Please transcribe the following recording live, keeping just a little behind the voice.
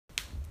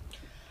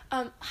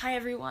Hi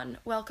everyone,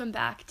 welcome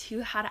back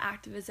to How to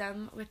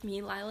Activism with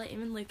me, Lila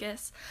Eamon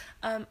Lucas.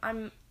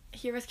 I'm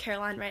here with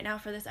Caroline right now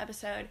for this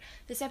episode.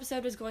 This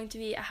episode is going to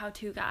be a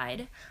how-to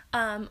guide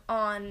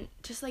on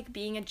just like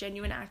being a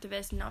genuine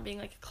activist, not being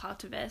like a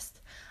cloutivist.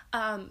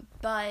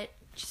 But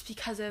just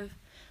because of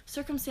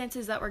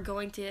circumstances that we're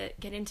going to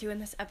get into in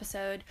this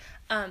episode,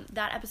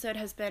 that episode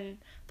has been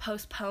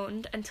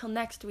postponed until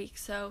next week,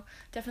 so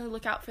definitely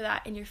look out for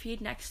that in your feed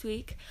next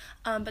week.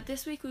 But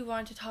this week we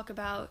wanted to talk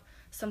about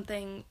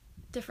something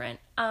different,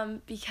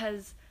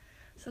 because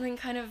something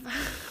kind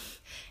of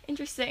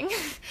interesting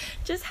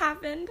just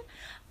happened,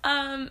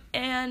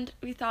 and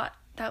we thought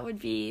that would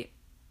be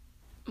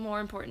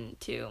more important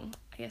to,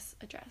 I guess,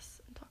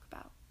 address and talk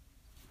about.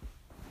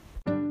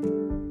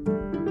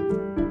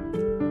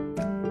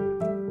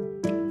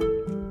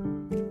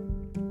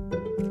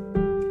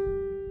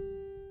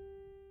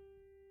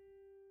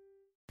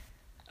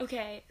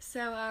 Okay,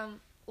 so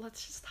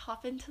let's just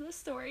hop into the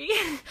story.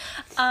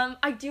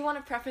 I do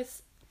want to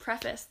preface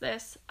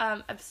this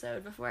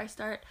episode before I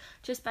start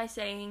just by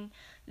saying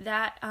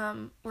that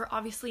we're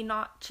obviously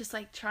not just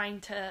like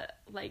trying to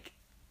like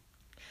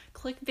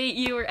clickbait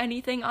you or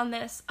anything on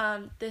this.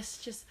 This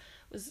just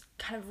was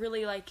kind of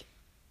really like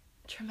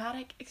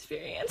traumatic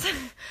experience,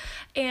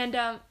 and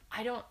I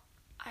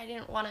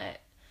didn't want to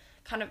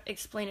kind of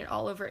explain it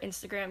all over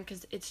Instagram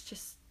because it's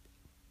just,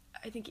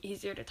 I think,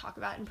 easier to talk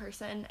about in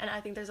person, and I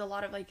think there's a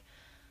lot of like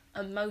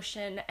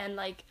emotion and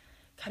like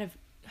kind of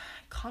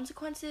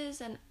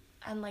consequences and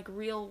like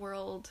real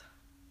world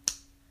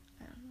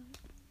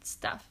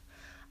stuff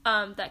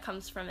that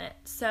comes from it.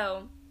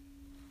 So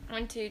I'm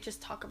going to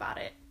just talk about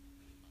it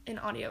in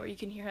audio where you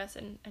can hear us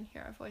and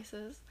hear our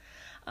voices,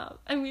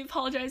 and we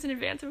apologize in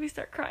advance if we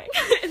start crying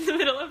in the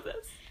middle of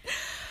this,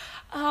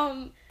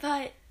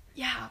 but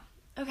yeah,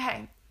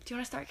 okay, do you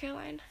want to start,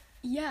 Caroline?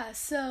 Yeah,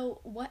 so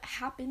what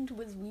happened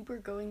was we were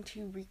going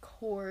to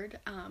record,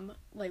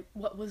 like,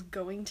 what was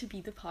going to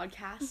be the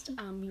podcast.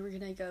 We were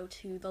gonna go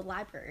to the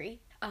library,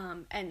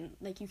 and,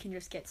 like, you can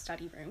just get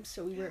study rooms,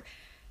 so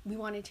we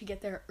wanted to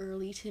get there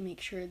early to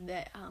make sure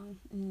that,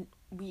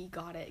 we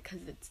got it, because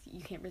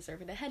you can't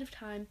reserve it ahead of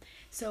time.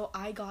 So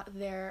I got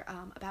there,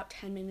 about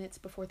 10 minutes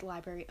before the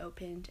library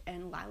opened,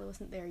 and Lila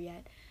wasn't there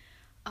yet,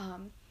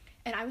 and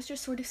I was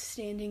just sort of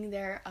standing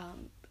there.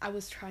 I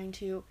was trying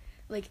to,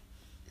 like,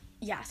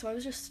 yeah, so I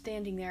was just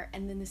standing there,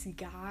 and then this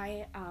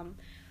guy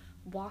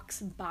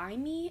walks by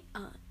me,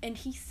 and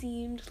he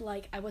seemed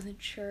like, I wasn't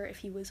sure if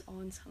he was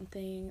on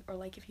something or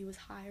like if he was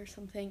high or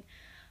something,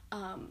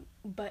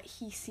 but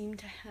he seemed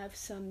to have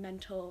some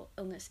mental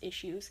illness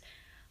issues,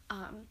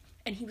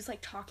 and he was like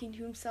talking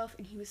to himself,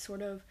 and he was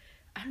sort of,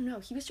 I don't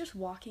know, he was just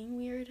walking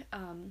weird.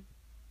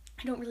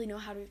 I don't really know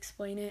how to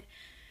explain it,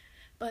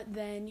 but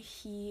then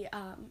he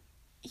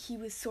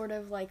was sort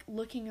of like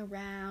looking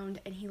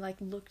around, and he like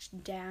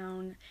looked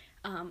down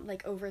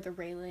like over the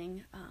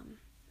railing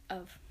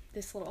of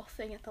this little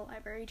thing at the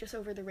library, just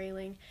over the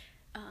railing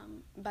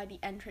by the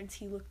entrance.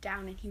 He looked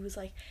down, and he was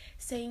like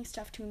saying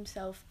stuff to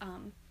himself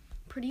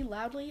pretty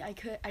loudly. I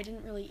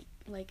didn't really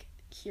like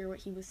hear what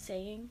he was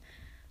saying,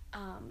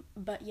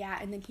 but yeah,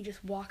 and then he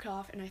just walked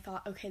off, and I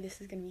thought, okay,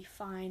 this is gonna be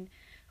fine.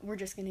 We're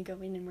just gonna go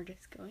in and we're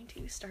just going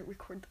to start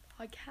record the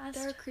podcast.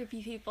 There are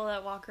creepy people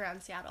that walk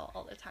around Seattle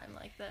all the time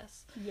like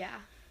this. Yeah.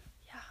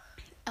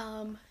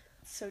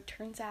 So it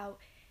turns out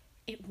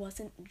it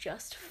wasn't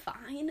just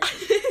fine.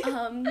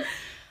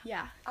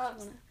 Yeah.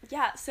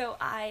 So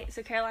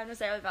Caroline was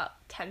there about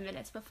 10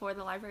 minutes before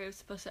the library was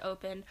supposed to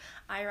open.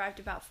 I arrived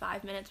about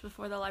 5 minutes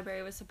before the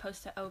library was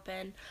supposed to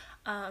open,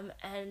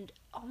 and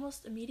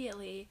almost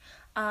immediately,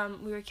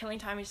 we were killing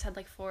time. We just had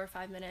like 4 or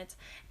 5 minutes,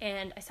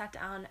 and I sat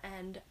down,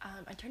 and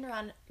I turned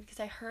around because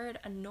I heard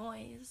a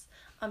noise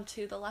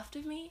to the left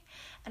of me,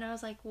 and I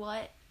was like,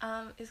 what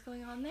is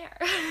going on there?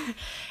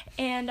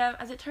 And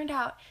as it turned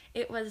out,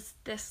 it was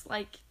this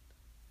like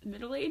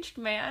middle-aged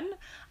man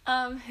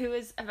who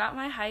was about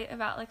my height,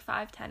 about like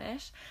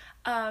 5'10"ish,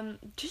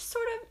 just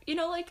sort of, you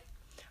know, like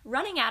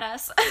running at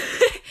us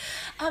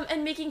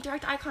and making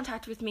direct eye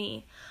contact with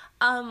me,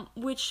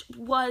 which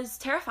was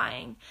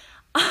terrifying.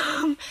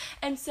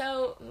 And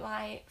so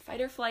my fight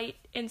or flight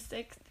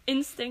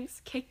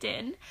instincts kicked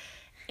in,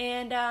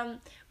 and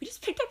we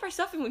just picked up our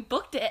stuff and we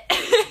booked it.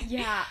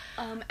 Yeah.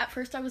 At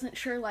first I wasn't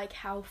sure like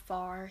how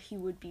far he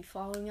would be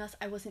following us.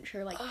 I wasn't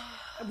sure, like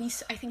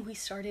I think we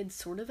started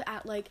sort of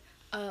at like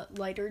a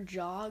lighter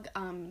jog,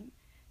 and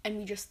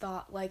we just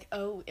thought like,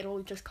 oh,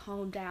 it'll just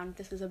calm down.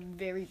 This is a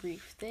very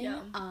brief thing.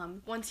 Yeah.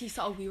 Once he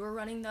saw we were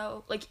running,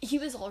 though, like he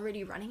was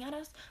already running at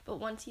us, but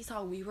once he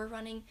saw we were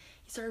running,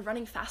 he started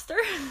running faster.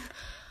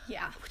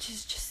 Yeah. Which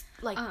is just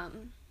like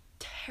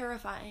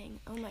terrifying.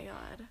 Oh my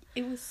god.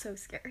 It was so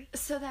scary.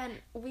 So then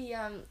we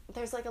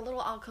there's like a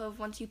little alcove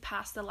once you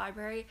pass the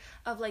library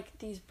of like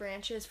these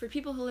branches. For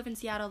people who live in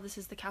Seattle, this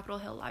is the Capitol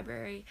Hill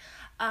Library,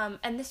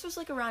 and this was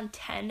like around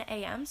 10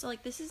 a.m. so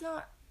like this is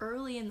not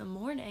early in the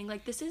morning,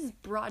 like this is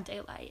broad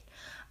daylight,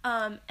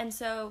 and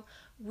so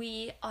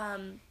we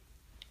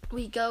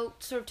we go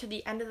sort of to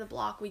the end of the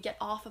block. We get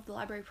off of the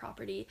library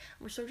property.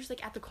 We're sort of just,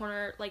 like, at the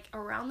corner, like,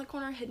 around the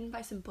corner, hidden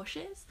by some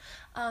bushes.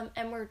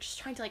 And we're just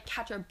trying to, like,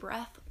 catch our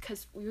breath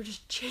because we were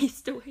just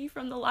chased away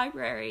from the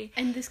library.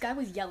 And this guy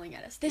was yelling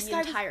at us the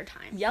entire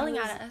time. Yelling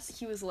at us.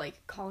 He was,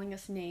 like, calling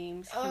us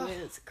names. He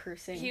was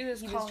cursing. He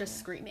was just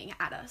screaming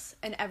at us.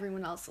 And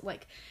everyone else,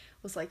 like,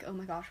 was like, oh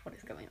my gosh, what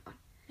is going on?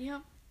 Yeah.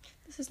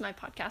 This is my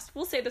podcast.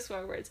 We'll say the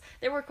swear words.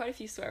 There were quite a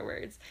few swear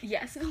words.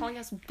 Yes. He was calling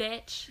us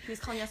bitch. He was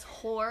calling us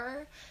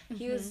whore.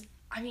 He was,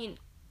 I mean,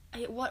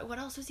 what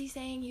else was he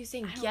saying? He was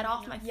saying, get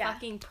off my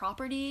fucking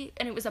property.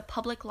 And it was a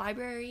public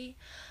library.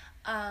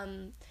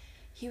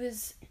 He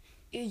was,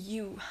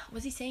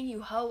 was he saying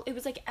you hoe? It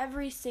was, like,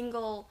 every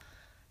single,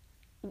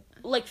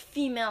 like,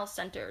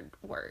 female-centered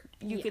word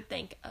you could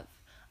think of.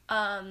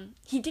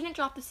 He didn't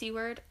drop the C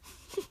word,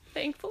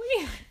 thankfully.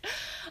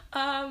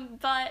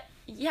 But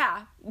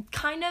yeah,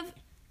 kind of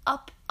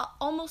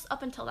almost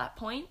up until that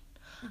point.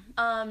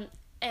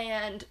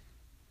 And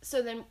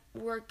so then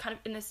we're kind of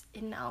in this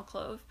hidden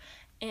alcove,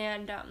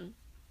 and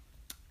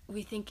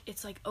we think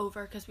it's, like,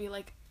 over because we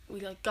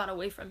got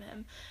away from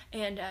him,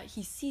 and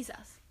he sees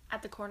us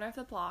at the corner of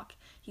the block.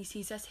 He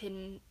sees us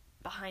hidden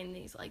behind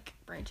these, like,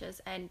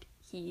 branches, and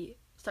he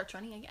starts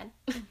running again.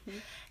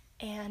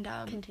 And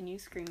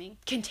continues screaming,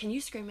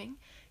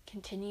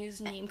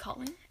 continues name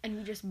calling, and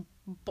we just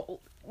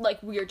bolt,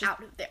 like, we are just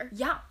out of there.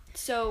 Yeah.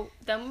 So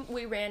then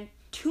we ran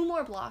 2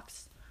 more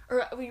blocks,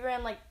 or we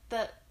ran, like,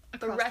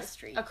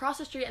 across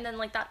the street, and then,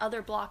 like, that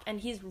other block, and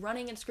he's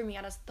running and screaming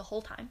at us the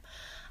whole time.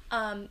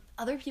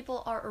 Other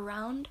people are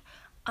around,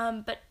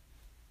 but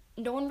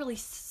no one really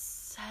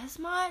says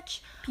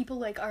much. People,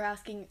 like, are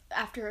asking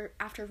after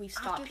we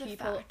stopped.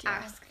 People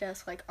asked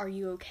us, like, "Are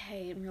you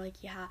okay?" And we're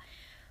like, "Yeah."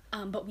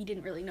 But we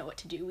didn't really know what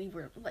to do. We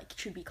were like,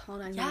 should we call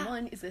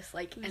 911? Is this,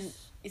 like, and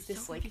is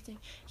this, like...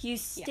 He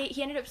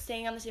ended up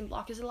staying on the same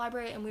block as the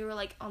library, and we were,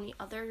 like, on the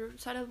other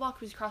side of the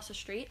block. We was across the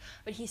street,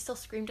 but he still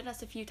screamed at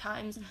us a few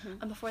times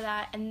before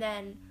that. And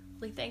then,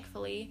 like,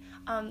 thankfully,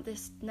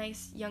 this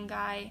nice young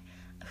guy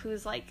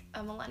who's, like,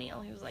 a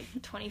millennial, he was, like,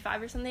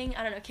 25 or something,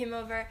 I don't know, came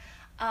over,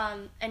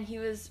 and he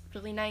was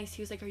really nice.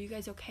 He was like, are you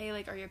guys okay?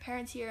 Like, are your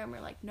parents here? And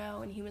we're like,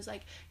 no. And he was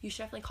like, you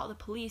should definitely call the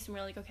police. And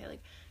we're like, okay,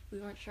 like, we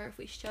weren't sure if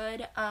we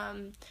should.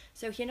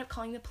 So he ended up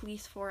calling the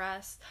police for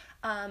us,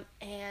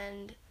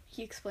 and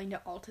he explained it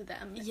all to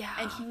them. Yeah.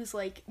 And he was,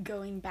 like,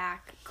 going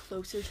back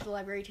closer to the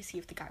library to see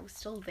if the guy was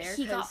still there.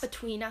 He got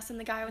between us and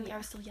the guy when the guy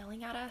was still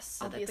yelling at us.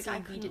 So obviously,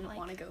 that the guy we didn't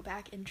want to go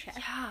back and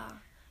check.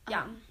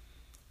 Yeah.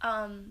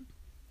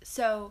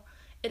 So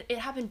it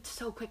happened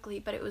so quickly,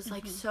 but it was,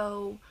 like,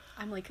 so...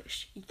 I'm, like,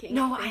 shaking.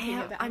 No, I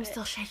am. I'm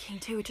still shaking,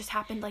 too. It just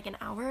happened, like, an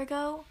hour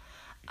ago.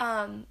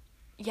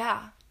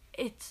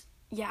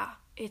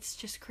 It's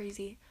just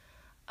crazy.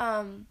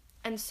 And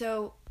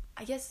so,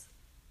 I guess...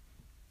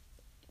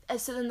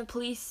 So then the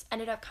police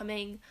ended up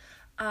coming,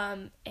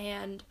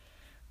 and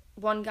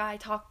one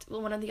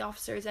of the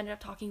officers ended up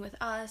talking with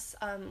us.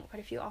 Quite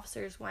a few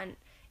officers went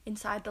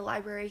inside the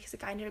library, because the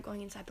guy ended up going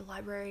inside the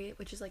library,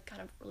 which is, like,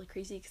 kind of really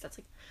crazy, because that's,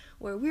 like,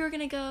 where we were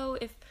gonna go.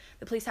 If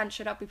the police hadn't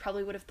showed up, we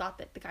probably would have thought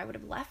that the guy would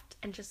have left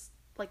and just,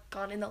 like,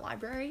 gone in the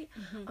library.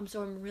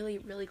 So I'm really,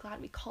 really glad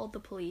we called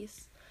the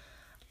police.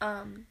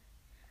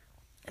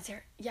 Is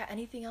there,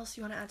 anything else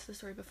you want to add to the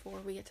story before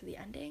we get to the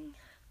ending?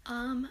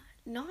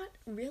 Not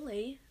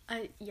really.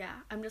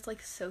 I'm just,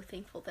 like, so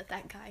thankful that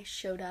guy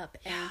showed up,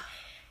 and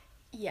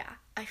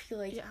I feel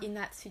like in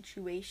that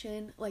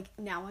situation, like,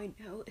 now I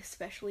know,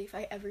 especially if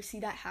I ever see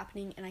that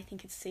happening and I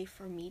think it's safe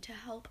for me to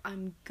help,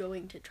 I'm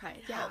going to try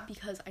to help,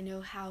 because I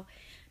know how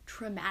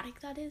traumatic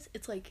that is.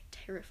 It's, like,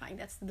 terrifying.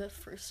 That's the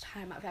first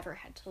time I've ever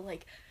had to,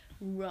 like,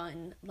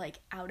 run, like,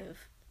 out of,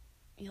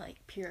 like,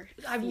 pure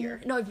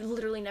fear. I've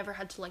literally never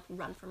had to, like,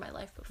 run for my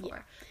life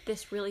before.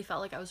 This really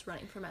felt like I was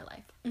running for my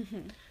life.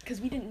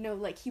 Because we didn't know,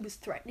 like, he was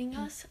threatening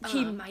us.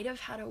 He might have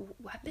had a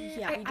weapon.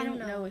 Yeah, we didn't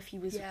know if he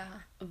was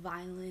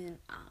violent.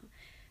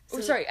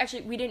 Sorry,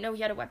 actually, we didn't know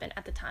he had a weapon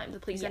at the time. The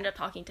police ended up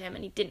talking to him,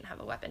 and he didn't have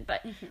a weapon.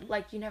 But,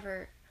 like, you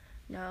never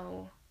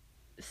know.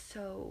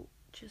 So,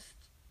 just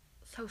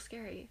so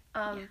scary.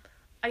 I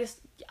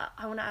guess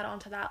I want to add on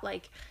to that,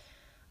 like,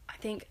 I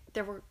think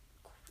there were...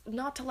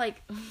 not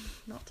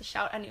to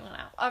shout anyone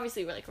out.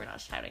 Obviously, we're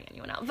not shouting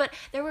anyone out. But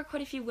there were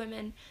quite a few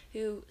women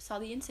who saw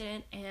the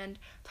incident and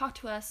talked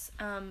to us.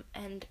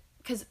 And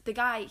because the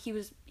guy, he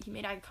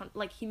made eye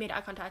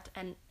contact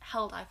and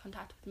held eye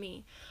contact with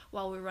me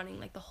while we were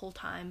running, like, the whole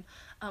time.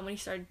 When he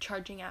started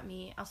charging at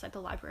me outside the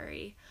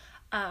library.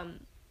 I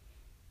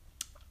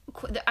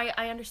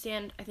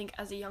understand, I think,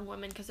 as a young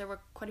woman, because there were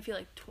quite a few,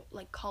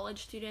 like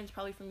college students,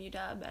 probably from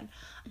UW,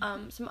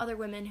 and some other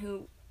women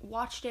who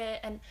watched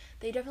it, and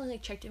they definitely,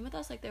 like, checked in with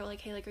us. Like, they were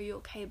like, hey, like, are you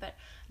okay? But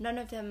none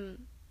of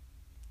them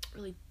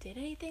really did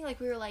anything.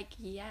 Like, we were like,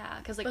 yeah,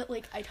 because, like... But,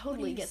 like, I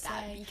totally get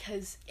that,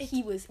 because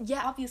he was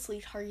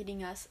obviously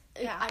targeting us.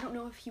 I don't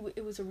know if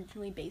it was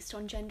originally based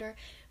on gender,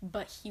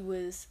 but he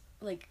was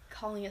like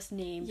calling us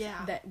names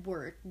Yeah. that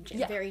were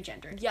very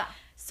gendered. Yeah.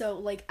 So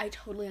like I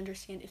totally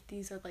understand if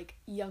these are like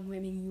young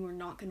women, you are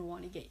not going to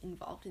want to get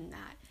involved in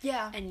that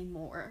Yeah.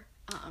 anymore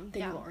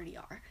than you already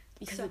are,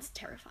 because it's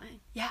terrifying.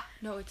 Yeah,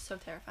 no, it's so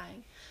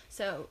terrifying.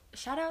 So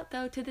shout out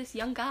though to this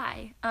young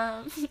guy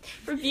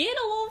for being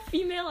a little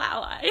female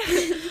ally.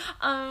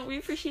 We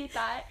appreciate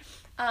that.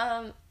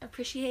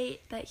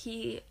 Appreciate that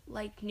he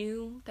like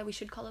knew that we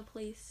should call the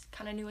police,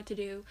 kind of knew what to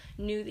do,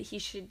 knew that he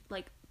should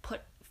like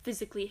put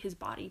physically his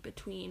body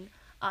between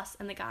us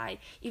and the guy,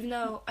 even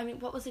though, I mean,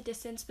 what was the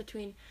distance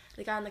between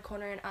the guy on the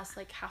corner and us,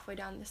 like halfway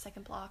down the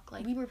second block?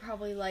 Like, we were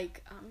probably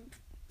like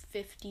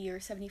 50 or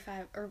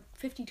 75 or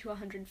 50 to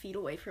 100 feet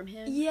away from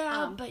him.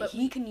 Yeah, but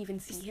we couldn't even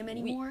see him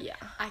anymore. Yeah.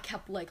 I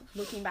kept like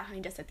looking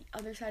behind us at the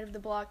other side of the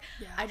block.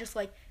 Yeah. I just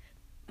like,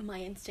 my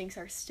instincts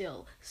are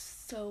still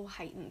so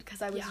heightened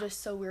because I was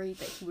just so worried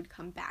that he would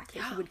come back,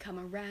 that he would come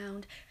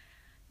around.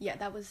 Yeah,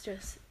 that was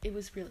just, it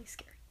was really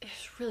scary. It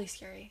was really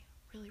scary.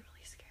 Really,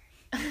 really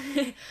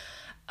scary.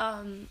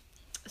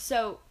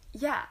 So,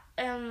 yeah.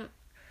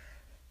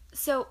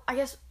 So, I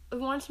guess we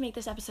wanted to make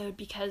this episode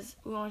because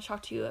we want to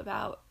talk to you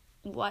about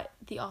what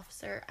the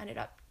officer ended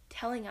up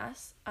telling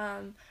us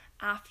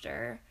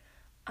after,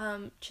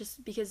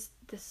 just because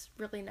this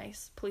really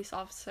nice police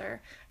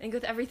officer, I think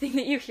with everything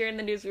that you hear in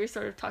the news, we were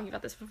sort of talking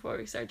about this before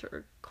we started to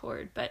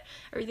record, but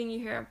everything you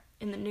hear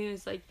in the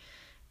news, like,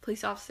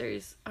 police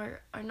officers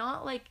are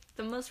not, like,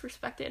 the most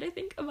respected, I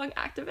think, among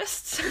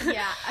activists.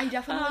 Yeah, I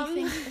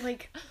definitely think,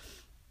 like,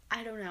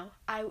 I don't know.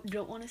 I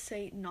don't want to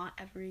say not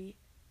every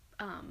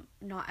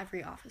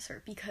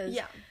officer, because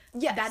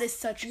that is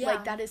such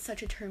like that is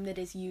such a term that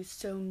is used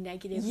so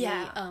negatively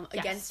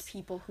against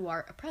people who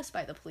are oppressed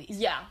by the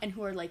police, and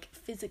who are like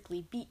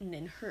physically beaten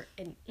and hurt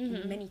and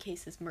in many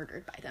cases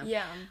murdered by them.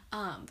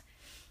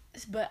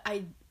 But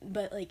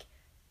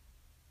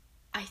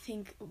I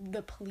think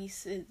the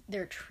police,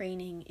 their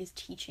training is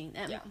teaching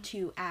them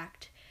to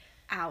act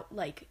out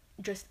like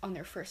just on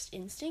their first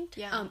instinct,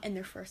 and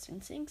their first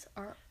instincts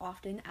are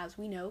often, as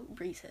we know,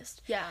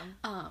 racist.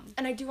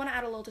 And I do want to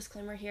add a little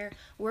disclaimer here.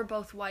 We're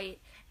both white,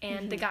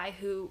 and the guy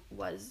who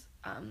was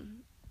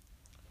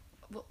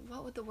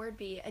what would the word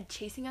be,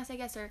 chasing us, I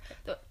guess, or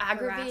the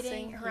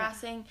aggravating,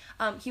 harassing,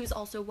 he was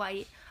also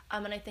white,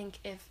 and I think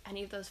if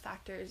any of those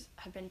factors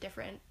had been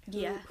different,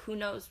 who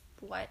knows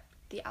what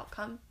the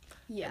outcome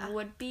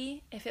would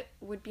be, if it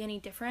would be any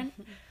different.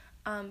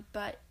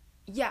 But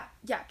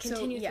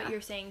continue what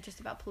you're saying just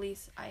about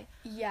police. I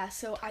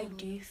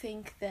do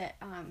think that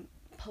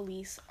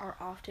police are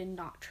often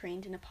not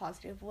trained in a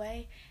positive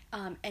way,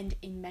 and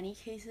in many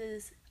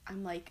cases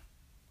I'm like,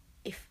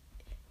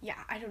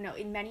 I don't know,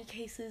 in many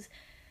cases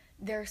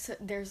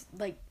there's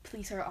like,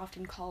 police are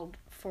often called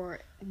for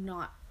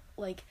not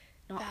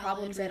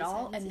problems at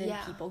all, and then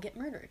people get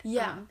murdered.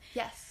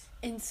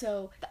 And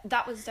so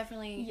that was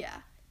definitely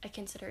a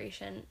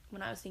consideration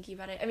when I was thinking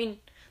about it. I mean,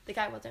 the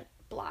guy wasn't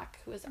black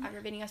who was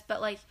aggravating us,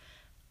 but like,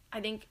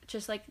 I think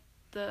just like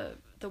the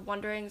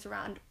wonderings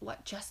around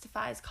what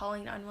justifies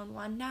calling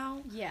 911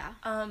 now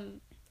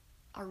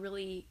are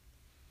really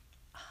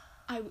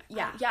I'm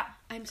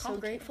so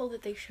grateful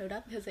that they showed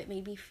up, because it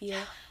made me feel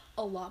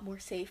a lot more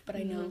safe. But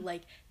I know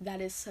like that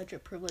is such a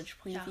privileged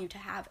point of view to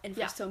have, and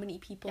for so many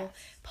people,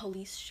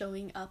 police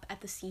showing up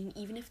at the scene,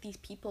 even if these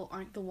people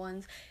aren't the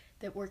ones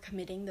that were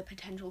committing the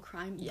potential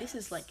crime, this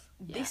is like,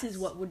 this is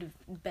what would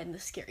have been the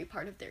scary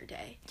part of their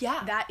day.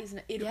 That is,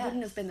 it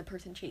wouldn't have been the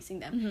person chasing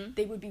them.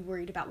 They would be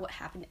worried about what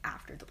happened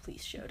after the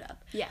police showed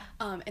up.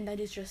 And that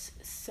is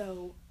just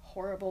so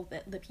horrible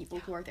that the people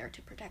who are there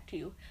to protect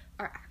you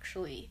are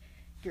actually,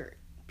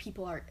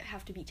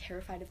 have to be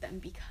terrified of them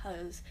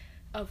because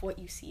of what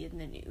you see in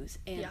the news,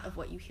 and of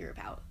what you hear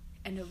about,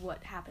 and of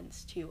what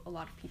happens to a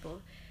lot of people,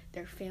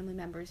 their family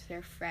members,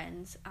 their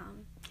friends.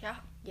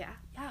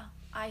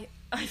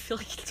 I feel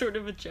like it's sort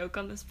of a joke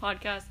on this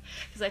podcast,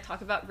 because I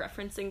talk about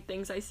referencing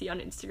things I see on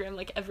Instagram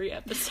like every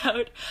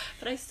episode,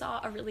 but I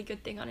saw a really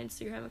good thing on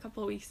Instagram a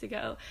couple of weeks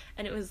ago,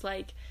 and it was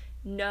like,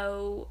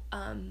 no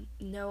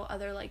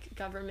other like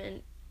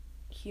government,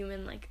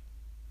 human like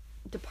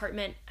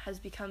department has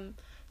become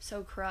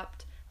so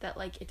corrupt that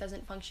like it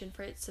doesn't function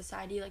for its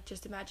society. Like,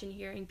 just imagine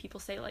hearing people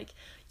say like,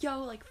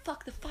 yo, like,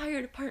 fuck the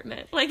fire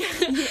department, like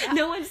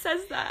no one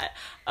says that.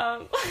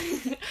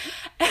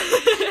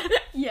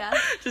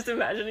 Just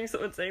imagining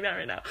someone saying that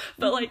right now.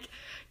 But like,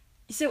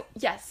 so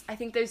yes, I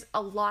think there's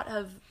a lot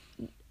of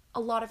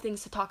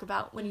things to talk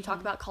about when you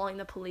talk about calling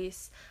the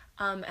police,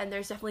 and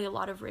there's definitely a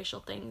lot of racial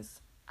things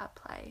at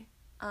play.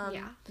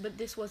 But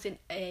this wasn't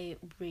a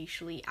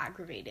racially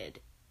aggravated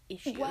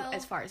issue,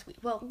 as far as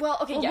we'll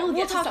talk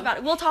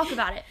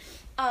about it.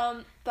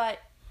 But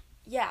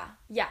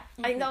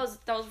I think that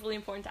was really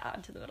important to add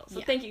into the middle. So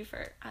thank you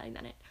for adding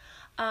that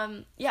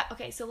in.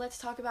 Okay, so let's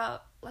talk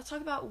about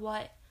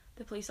what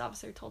the police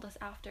officer told us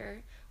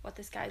after, what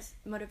this guy's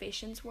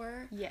motivations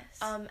were.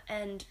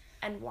 And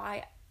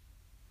why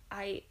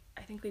I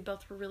think we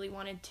both really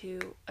wanted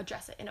to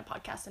address it in a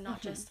podcast and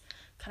not just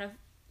kind of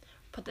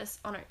put this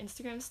on our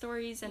Instagram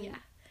stories and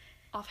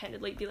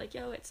offhandedly be like,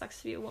 yo, it sucks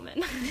to be a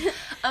woman.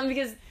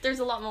 Because there's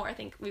a lot more I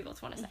think we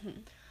both want to say.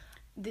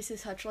 This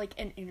is such, like,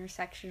 an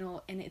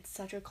intersectional, and it's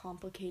such a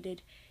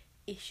complicated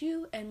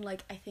issue, and,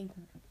 like, I think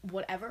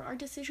whatever our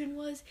decision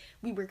was,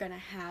 we were gonna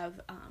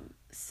have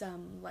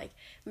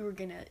we were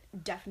gonna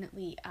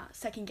definitely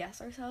second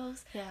guess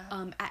ourselves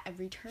at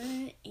every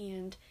turn,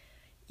 and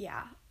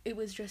it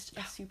was just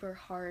a super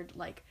hard,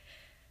 like,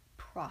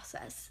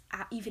 process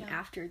even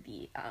after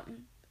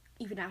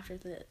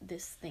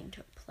this thing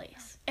took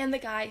place. And the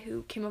guy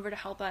who came over to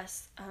help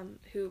us,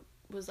 who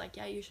was like,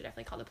 yeah, you should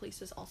definitely call the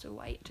police, is also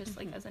white, just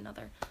like as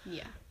another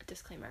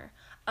disclaimer.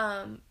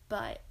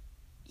 But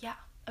yeah,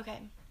 okay,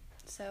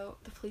 so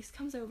the police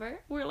comes over,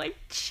 we're like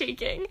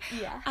shaking.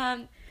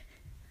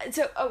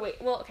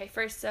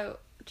 First, so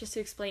just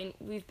to explain,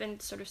 we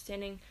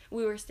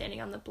were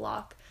standing on the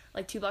block,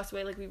 like 2 blocks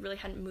away, like we really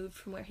hadn't moved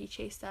from where he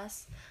chased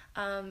us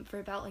for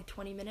about like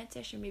 20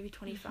 minutes-ish, or maybe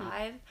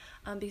 25,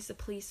 because the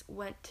police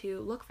went to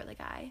look for the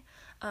guy.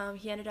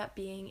 He ended up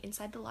being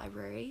inside the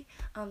library,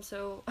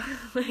 so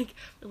like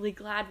really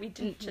glad we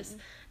didn't just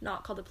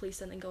not call the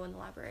police and then go in the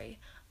library.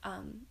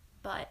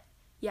 But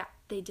yeah,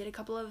 they did a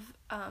couple of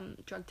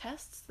drug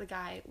tests. The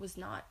guy was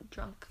not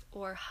drunk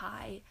or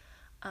high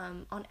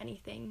on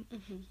anything.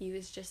 He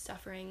was just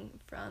suffering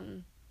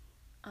from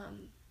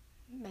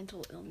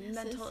mental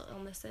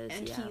illnesses,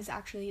 and he's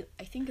actually,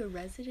 I think, a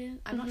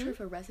resident. I'm not sure if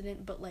a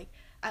resident, but like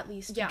at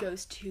least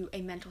goes to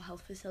a mental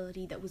health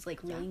facility that was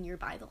like really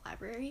nearby the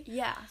library.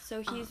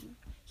 So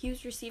he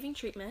was receiving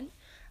treatment,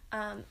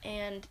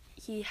 and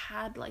he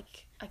had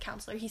like a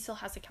counselor. He still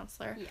has a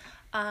counselor.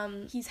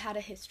 He's had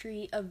a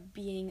history of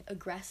being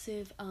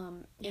aggressive,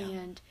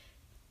 and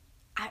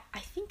I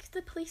think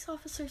the police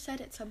officer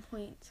said at some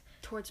point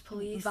towards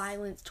police,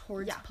 violence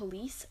towards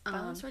police,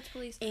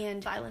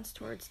 and violence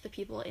towards the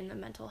people in the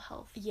mental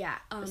health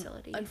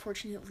facility.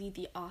 Unfortunately,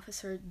 the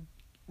officer,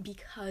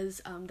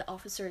 because the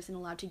officer isn't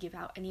allowed to give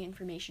out any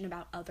information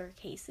about other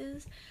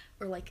cases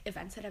or like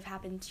events that have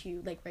happened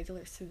to like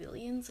regular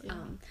civilians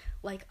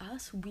like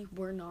us, we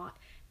were not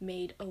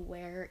made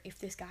aware if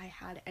this guy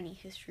had any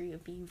history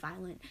of being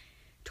violent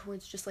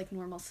towards just like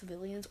normal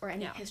civilians, or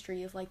any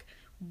history of like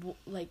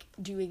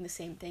doing the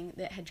same thing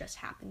that had just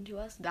happened to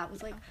us. That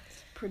was like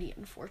pretty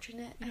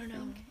unfortunate. I don't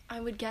know. I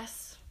would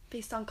guess,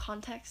 based on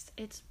context,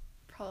 it's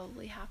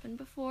probably happened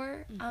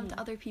before to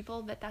other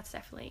people, but that's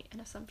definitely an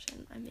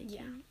assumption I'm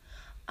making.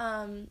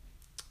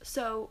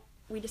 So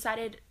we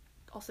decided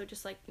also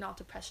just like not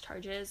to press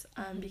charges,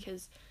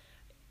 because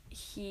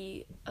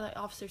the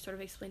officer sort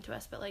of explained to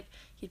us, but like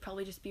he'd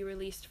probably just be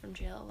released from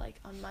jail like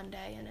on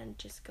Monday and then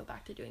just go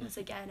back to doing this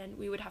again, and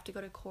we would have to go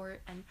to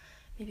court and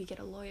maybe get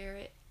a lawyer.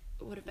 It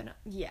would have been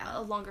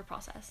a longer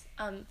process.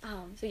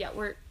 So yeah,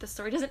 the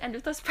story doesn't end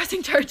with us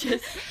pressing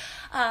charges.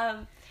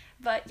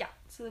 But yeah,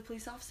 so the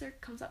police officer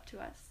comes up to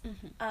us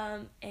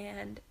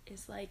and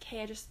is like,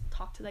 hey, I just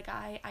talked to the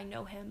guy, I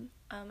know him,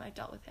 I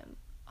dealt with him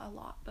a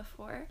lot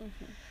before,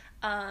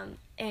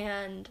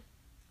 and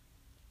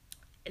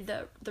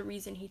the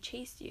reason he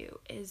chased you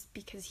is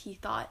because he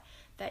thought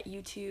that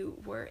you two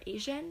were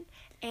Asian,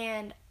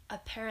 and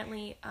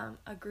apparently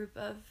a group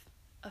of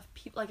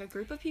people, like a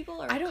group of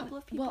people, or a couple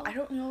of people. Well, I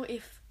don't know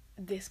if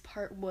this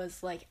part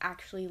was like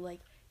actually like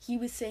he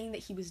was saying that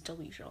he was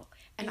delusional,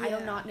 and I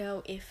do not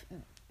know if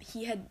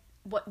he had,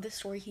 what the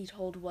story he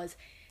told was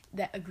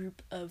that a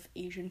group of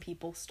Asian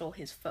people stole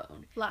his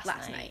phone last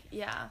night.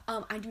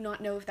 I do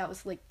not know if that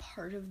was like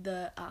part of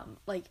the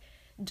like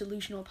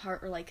delusional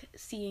part, or like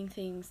seeing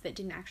things that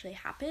didn't actually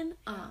happen.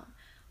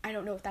 I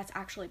don't know if that's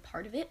actually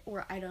part of it,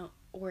 or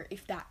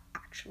if that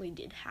actually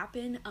did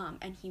happen,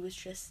 and he was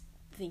just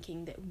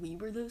thinking that we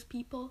were those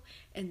people,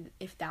 and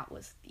if that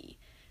was the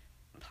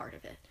part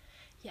of it.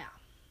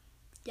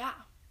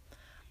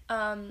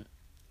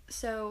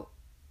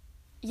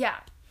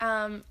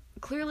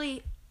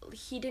 Clearly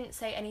he didn't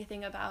say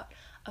anything about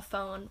a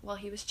phone while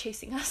he was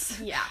chasing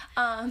us.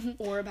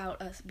 Or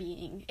about us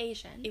being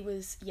Asian. It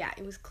was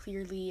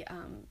clearly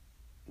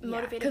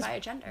motivated by a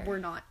gender. We're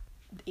not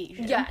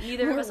Asian.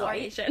 Neither of us are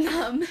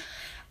Asian.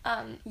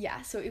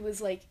 So it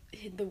was like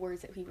the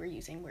words that we were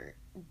using were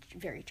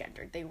very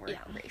gendered. They weren't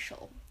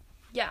racial.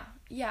 They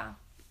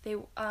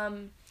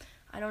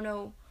I don't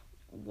know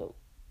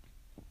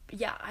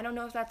I don't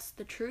know if that's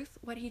the truth,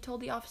 what he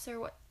told the officer,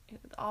 what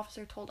the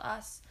officer told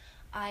us.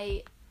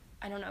 I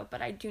don't know,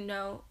 but I do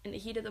know in the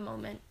heat of the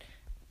moment,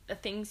 the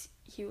thing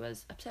he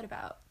was upset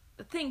about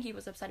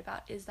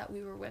is that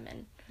we were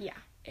women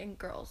and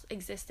girls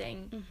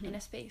existing in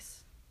a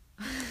space.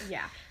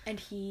 And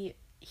he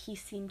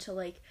seemed to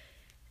like,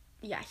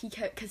 he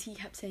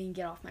kept saying,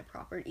 get off my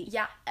property,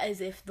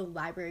 as if the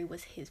library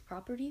was his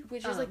property,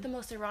 which is like the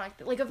most ironic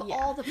thing, like of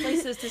all the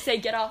places to say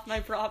get off my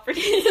property.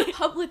 It's a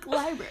public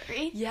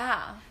library.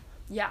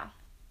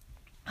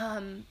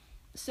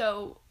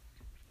 So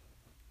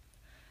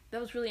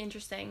that was really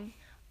interesting.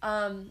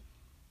 I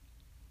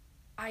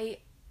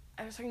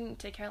was talking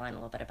to Caroline a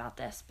little bit about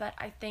this, but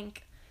I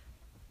think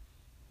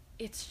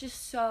it's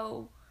just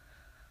so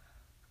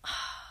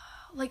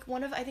like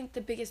one of, I think,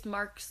 the biggest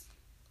marks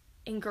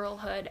in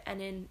girlhood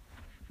and in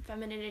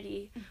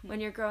femininity when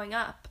you're growing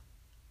up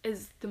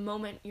is the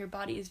moment your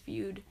body is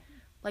viewed,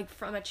 like,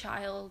 from a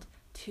child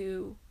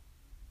to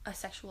a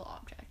sexual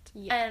object.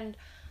 Yeah. And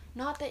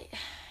not that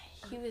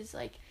he was,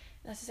 like,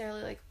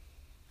 necessarily, like,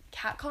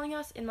 catcalling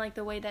us in, like,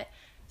 the way that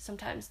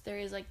sometimes there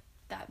is, like,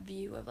 that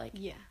view of, like,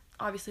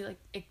 obviously, like,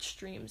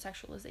 extreme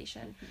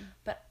sexualization.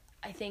 But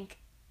I think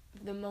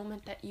the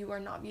moment that you are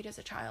not viewed as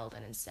a child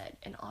and instead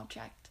an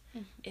object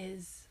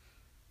is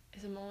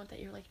a moment that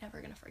you're, like,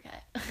 never gonna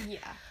forget.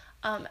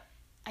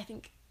 I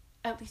think,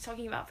 at least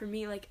talking about for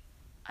me, like,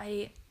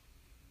 I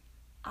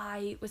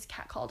was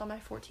catcalled on my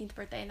 14th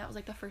birthday, and that was,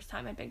 like, the first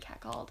time I'd been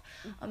catcalled.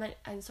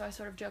 And so I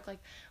sort of joke, like,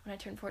 when I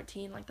turned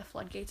 14, like, the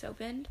floodgates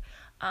opened.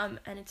 And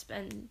it's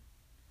been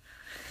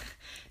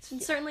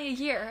certainly a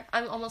year.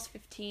 I'm almost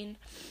 15.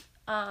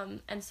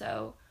 And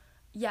so,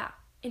 yeah,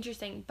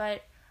 interesting.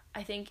 But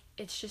I think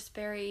it's just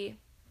very,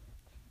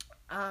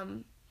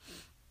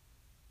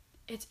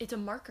 it's a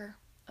marker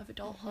of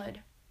adulthood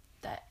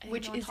that I think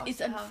which no one is, talks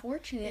it's about.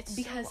 unfortunate It's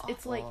because so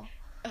it's like, awful.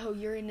 oh,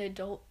 you're an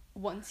adult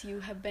once you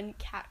have been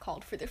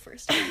catcalled for the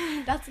first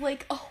time. That's,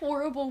 like, a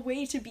horrible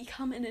way to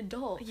become an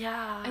adult.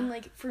 Yeah. And,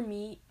 like, for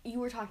me,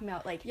 you were talking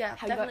about, like, Yeah,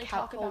 how you got definitely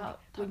talk catcalled about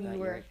when you your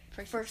were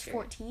first first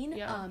experience. 14.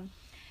 Yeah.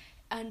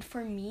 And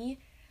for me,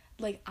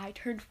 like, I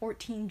turned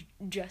 14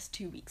 just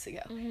 2 weeks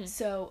ago.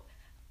 So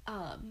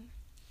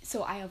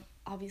I have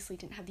obviously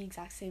didn't have the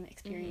exact same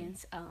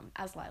experience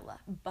as Lila,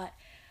 but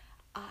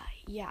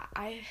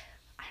I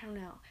don't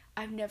know.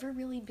 I've never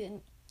really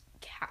been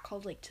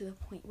catcalled, like, to the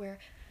point where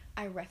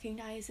I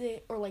recognize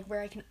it or, like,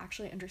 where I can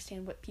actually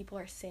understand what people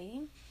are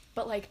saying,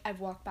 but, like, I've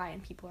walked by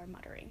and people are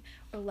muttering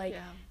or, like,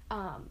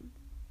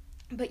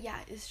 but yeah,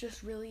 it's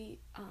just really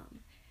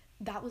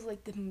that was,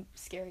 like, the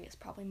scariest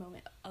probably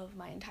moment of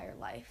my entire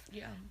life.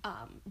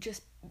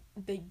 Just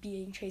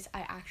being chased.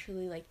 I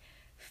actually, like,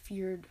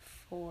 feared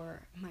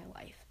for my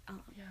life.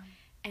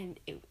 And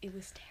it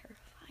was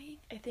terrifying.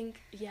 I think,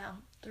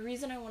 the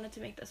reason I wanted to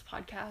make this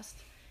podcast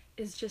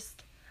is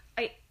just,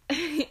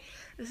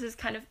 this is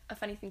kind of a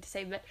funny thing to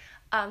say, but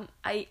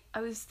I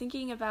was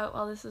thinking about,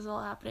 while this is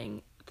all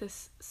happening,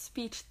 this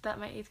speech that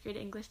my 8th grade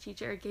English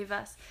teacher gave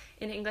us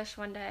in English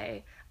one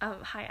day.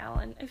 Hi,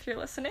 Alan, if you're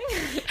listening.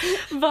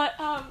 But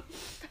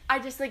I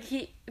just, like,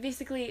 he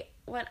basically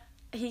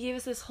he gave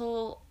us this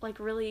whole, like,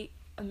 really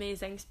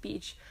amazing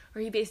speech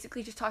where he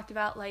basically just talked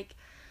about, like,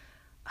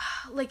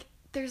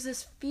 there's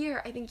this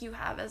fear I think you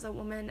have as a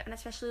woman, and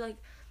especially, like,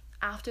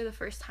 after the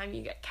first time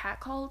you get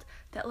catcalled,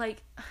 that,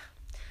 like,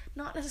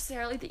 not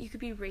necessarily that you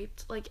could be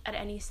raped, like, at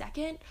any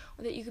second,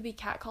 or that you could be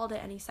catcalled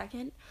at any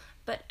second,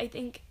 but I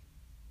think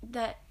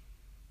that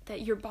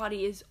your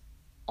body is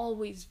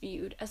always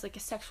viewed as, like, a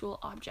sexual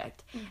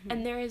object.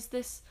 And there is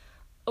this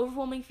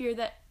overwhelming fear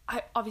that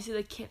I obviously,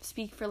 like, can't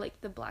speak for,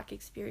 like, the Black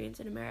experience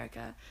in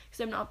America because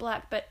I'm not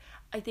Black, but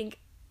I think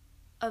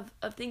of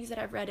things that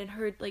I've read and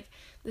heard, like,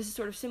 this is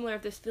sort of similar,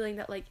 of this feeling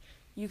that, like,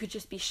 you could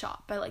just be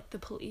shot by, like, the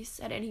police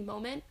at any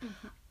moment.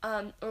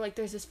 Or, like,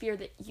 there's this fear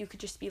that you could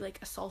just be, like,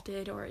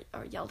 assaulted or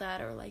yelled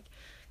at or, like,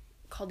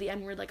 called the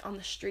N-word, like, on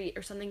the street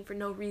or something for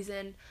no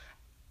reason.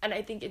 And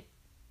I think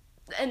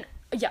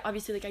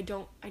obviously, like, I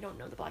don't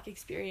know the Black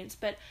experience,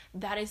 but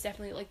that is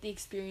definitely, like, the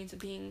experience of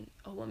being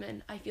a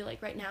woman, I feel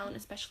like, right now, and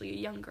especially a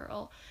young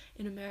girl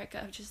in America,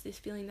 of just this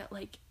feeling that,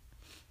 like,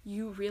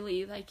 you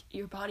really, like,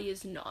 your body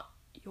is not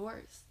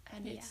yours,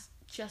 and it's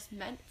just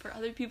meant for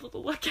other people to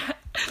look at.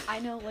 I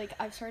know, like,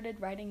 I've started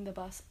riding the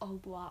bus a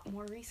lot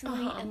more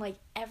recently, and, like,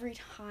 every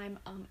time,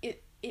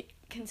 it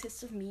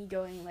consists of me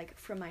going, like,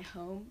 from my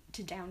home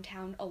to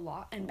downtown a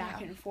lot and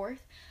back and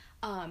forth.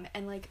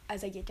 And, like,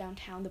 as I get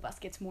downtown, the bus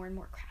gets more and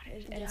more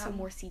crowded, and so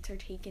more seats are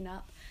taken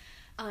up.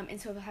 And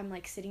so if I'm,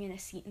 like, sitting in a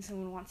seat and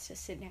someone wants to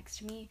sit next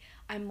to me,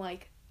 I'm,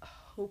 like,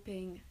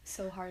 hoping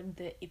so hard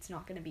that it's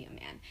not going to be a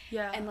man.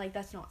 And, like,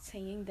 that's not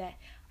saying that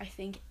I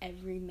think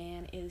every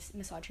man is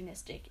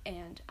misogynistic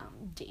and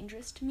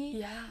dangerous to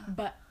me.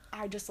 But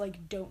I just,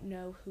 like, don't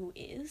know who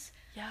is.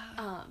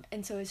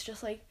 And so it's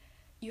just, like,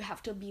 you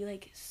have to be,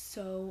 like,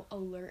 so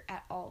alert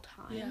at all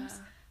times.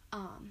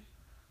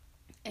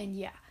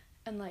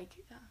 And, like,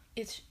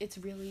 it's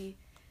really,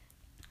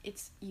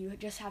 you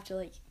just have to,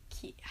 like,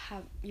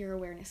 have your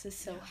awareness is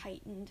so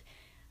heightened.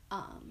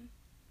 And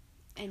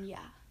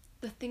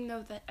the thing,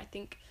 though, that I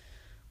think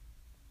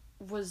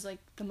was, like,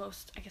 the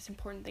most, I guess,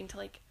 important thing to,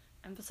 like,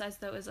 emphasize,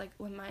 though, is, like,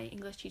 when my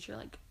English teacher,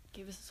 like,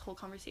 gave us this whole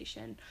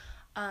conversation,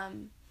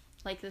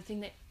 like, the thing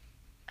that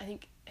I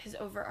think his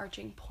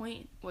overarching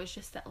point was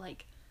just that,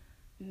 like,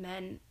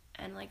 men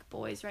and, like,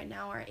 boys right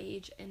now our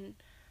age and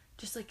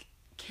just, like,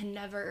 can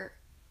never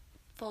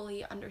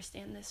fully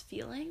understand this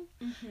feeling.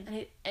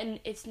 And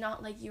it's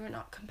not like you are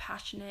not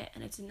compassionate,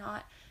 and it's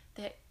not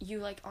that you,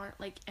 like, aren't,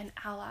 like, an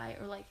ally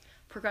or, like,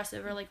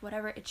 progressive or, like,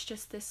 whatever. It's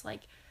just this,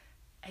 like,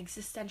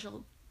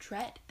 existential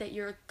dread that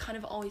you're kind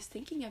of always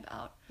thinking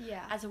about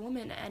as a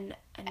woman, and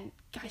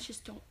guys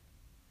just don't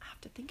have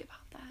to think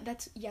about that.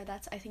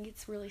 That's I think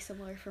it's really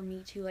similar for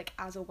me too. Like,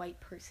 as a white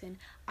person,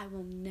 I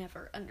will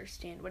never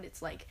understand what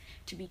it's like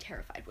to be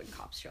terrified when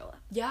cops show up.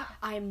 Yeah.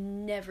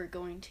 I'm never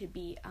going to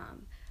be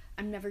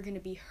I'm never going to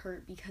be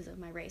hurt because of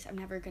my race. I'm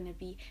never going to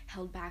be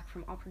held back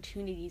from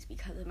opportunities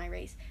because of my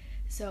race.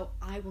 So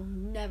I will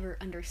never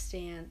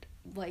understand,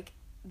 like,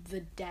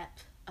 the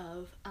depth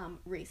of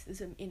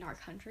racism in our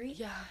country.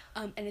 Yeah.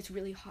 And it's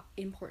really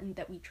important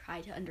that we try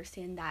to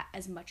understand that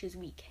as much as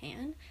we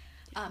can,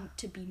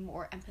 to be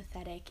more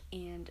empathetic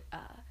and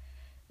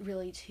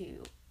really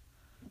to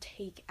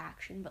take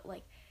action. But,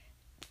 like,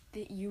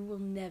 that you will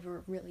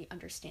never really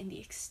understand the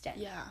extent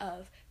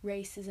of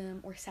racism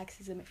or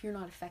sexism if you're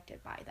not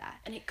affected by that.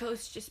 And it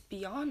goes just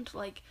beyond,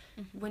 like,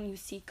 when you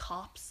see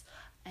cops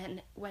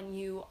and when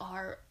you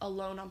are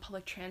alone on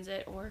public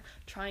transit or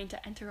trying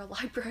to enter a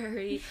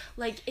library.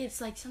 Like,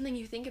 it's, like, something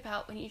you think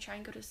about when you try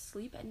and go to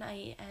sleep at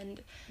night,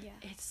 and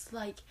it's,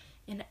 like,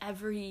 in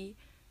every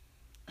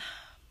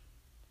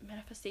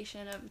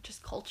manifestation of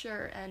just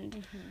culture,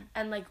 and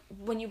and like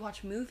when you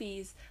watch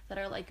movies that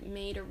are like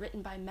made or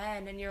written by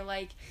men, and you're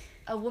like,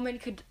 a woman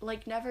could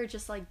like never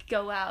just like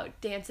go out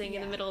dancing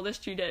in the middle of the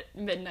street at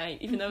midnight,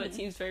 even though it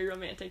seems very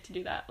romantic to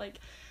do that. Like,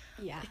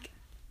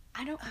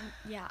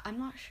 I'm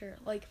not sure.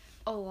 Like,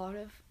 a lot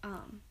of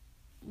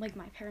like,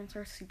 my parents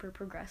are super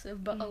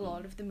progressive, but a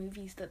lot of the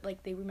movies that,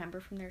 like, they remember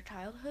from their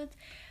childhoods,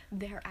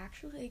 they're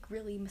actually, like,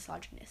 really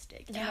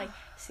misogynistic. And, like,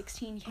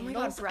 16 Candles. Oh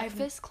my god,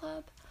 Breakfast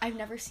Club? I've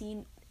never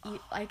seen,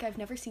 like, I've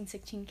never seen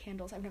 16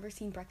 Candles. I've never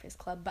seen Breakfast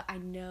Club, but I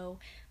know,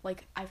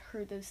 like, I've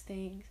heard those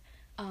things.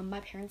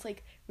 My parents,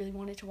 like, really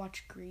wanted to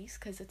watch Grease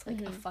because it's,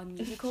 like, a fun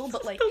musical,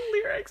 but, like... The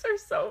lyrics are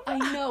so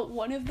bad. I know,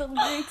 one of the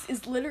lyrics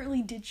is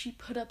literally, did she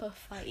put up a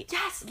fight?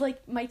 Yes!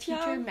 Like, my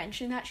teacher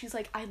mentioned that. She's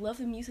like, I love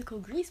the musical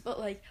Grease,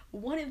 but, like,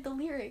 one of the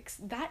lyrics,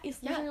 that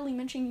is literally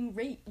mentioning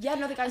rape. Yeah,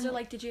 no, the guys are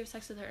like, did you have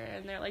sex with her?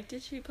 And they're like,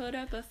 did she put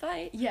up a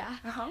fight? Yeah.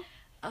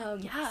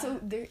 So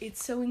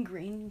it's so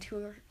ingrained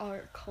into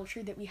our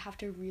culture that we have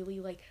to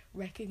really, like,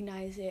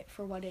 recognize it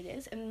for what it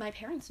is. And my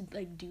parents,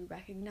 like, do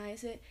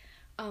recognize it.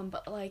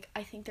 But, like,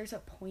 I think there's a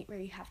point where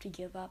you have to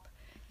give up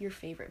your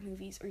favorite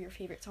movies or your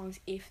favorite songs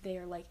if they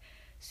are, like,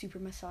 super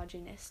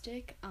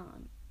misogynistic.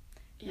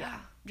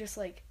 Just,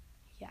 like,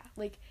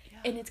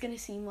 and it's gonna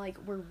seem like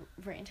we're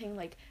ranting,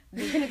 like,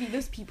 we're gonna be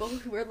those people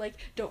who are, like,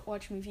 don't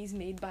watch movies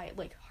made by,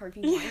 like,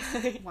 Harvey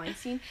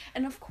Weinstein.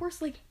 And, of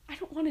course, like, I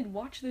don't want to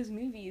watch those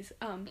movies,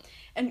 and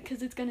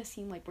because it's gonna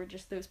seem like we're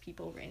just those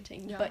people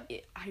ranting. But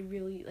I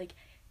really, like,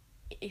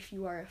 if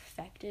you are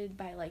affected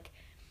by, like,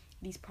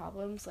 these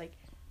problems, like,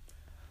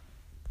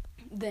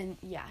 then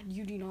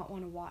you do not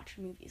want to watch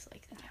movies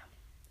like that.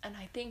 And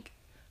I think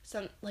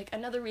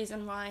another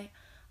reason why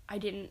I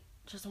didn't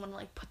just want to,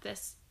 like, put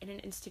this in an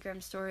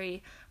Instagram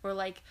story or,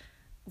 like,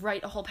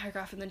 write a whole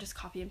paragraph and then just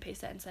copy and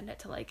paste it and send it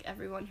to, like,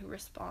 everyone who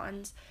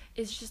responds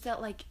is just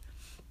that, like,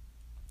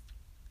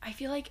 I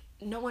feel like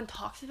no one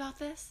talks about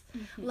this.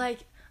 Like,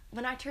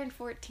 when I turned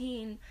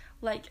 14,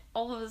 like,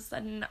 all of a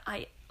sudden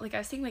I was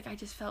thinking, like, I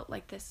just felt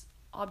like this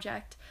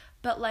object,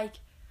 but, like,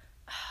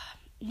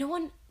 no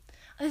one...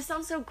 This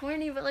sounds so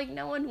corny, but, like,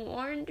 no one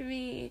warned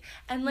me.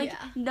 And, like,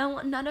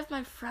 none of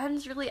my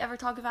friends really ever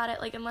talk about it,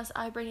 like, unless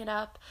I bring it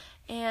up.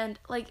 And,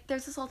 like,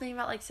 there's this whole thing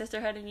about, like,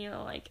 sisterhood and, you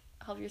know, like,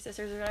 help your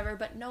sisters or whatever.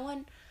 But no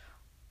one,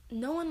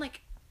 like,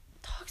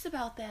 talks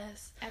about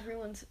this.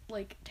 Everyone's,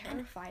 like,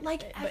 terrified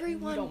like, of it.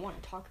 Everyone... But you don't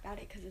want to talk about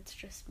it because it's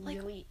just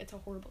really, it's a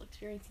horrible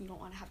experience and you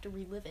don't want to have to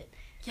relive it.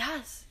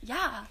 Yes,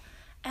 yeah.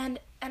 And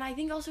I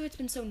think also it's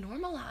been so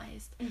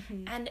normalized.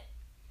 And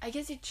I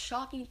guess it's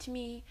shocking to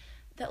me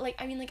that, like,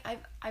 I mean, like,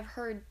 I've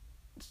heard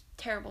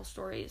terrible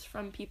stories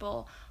from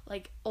people,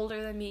 like,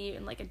 older than me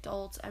and, like,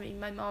 adults. I mean,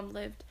 my mom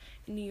lived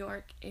in New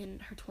York in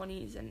her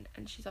 20s, and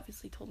she's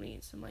obviously told me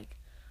some, like,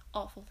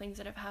 awful things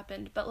that have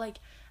happened. But, like,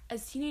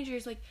 as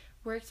teenagers, like,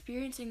 we're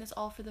experiencing this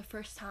all for the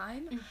first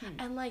time.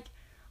 And, like,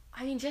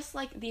 I mean, just,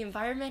 like, the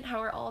environment, how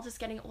we're all just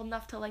getting old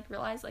enough to, like,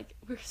 realize, like,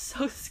 we're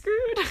so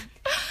screwed.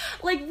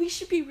 Like, we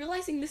should be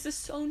realizing this is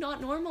so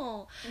not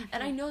normal.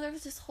 And I know there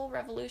was this whole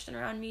revolution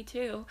around Me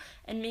Too,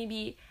 and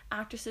maybe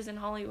actresses in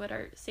Hollywood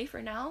are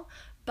safer now,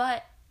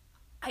 but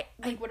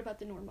what about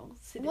the normal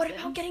citizens? What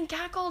about getting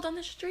tackled on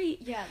the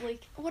street? Yeah,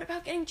 like... What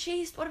about getting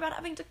chased? What about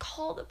having to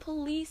call the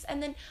police?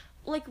 And then,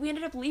 like, we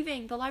ended up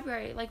leaving the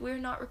library. Like, we're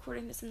not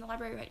recording this in the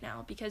library right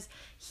now because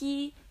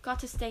he got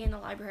to stay in the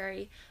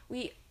library.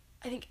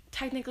 I think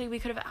technically we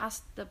could have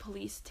asked the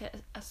police to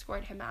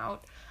escort him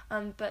out,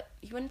 but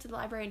he went into the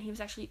library and he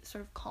was actually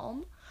sort of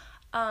calm,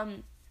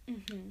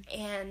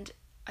 and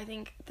I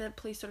think the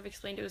police sort of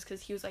explained it was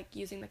because he was, like,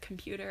 using the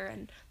computer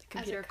and the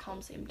computer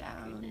calms him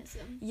down.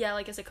 Mechanism. Yeah,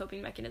 like, as a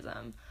coping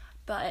mechanism.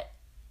 But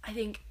I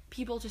think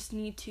people just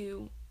need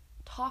to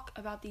talk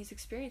about these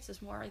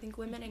experiences more. I think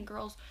women and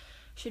girls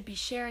should be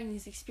sharing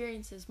these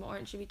experiences more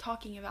and should be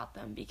talking about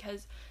them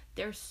because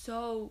they're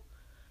so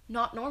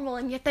not normal,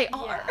 and yet they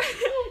are.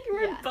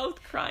 We're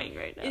both crying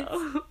right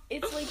now.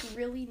 It's like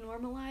really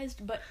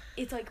normalized, but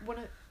it's like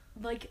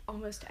like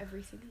almost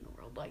everything in the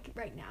world, like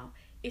right now,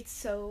 it's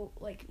so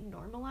like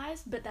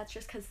normalized, but that's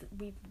just because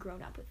we've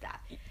grown up with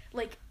that.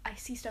 Like I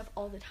see stuff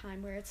all the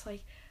time where it's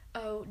like,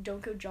 oh,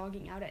 don't go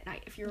jogging out at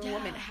night if you're a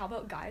woman. How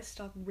about guys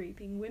stop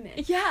raping women?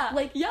 Yeah.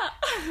 Like, yeah.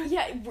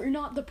 Yeah, we're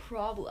not the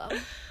problem.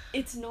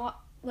 It's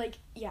not like,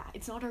 yeah,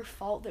 it's not our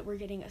fault that we're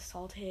getting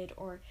assaulted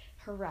or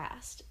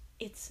harassed.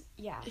 It's,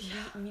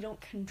 we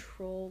don't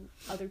control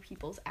other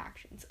people's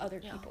actions. Other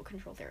people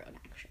control their own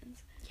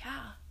actions.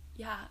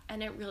 Yeah,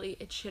 and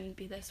it shouldn't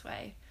be this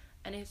way.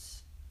 And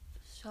it's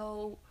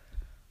so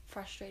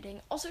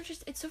frustrating. Also,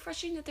 just, it's so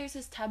frustrating that there's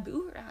this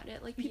taboo around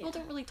it. Like, people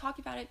don't really talk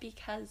about it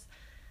because,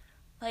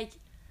 like,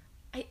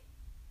 I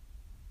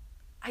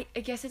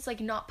guess it's, like,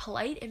 not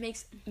polite. It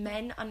makes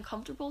men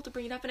uncomfortable to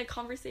bring it up in a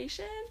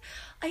conversation.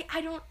 I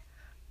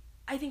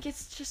think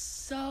it's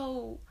just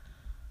so...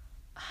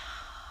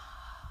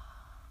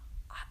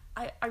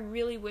 I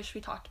really wish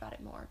we talked about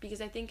it more,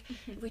 because I think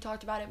if we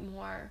talked about it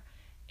more,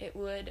 it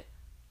would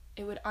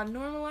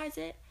unnormalize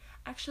it,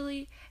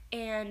 actually,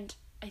 and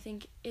I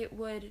think it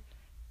would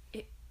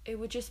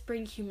just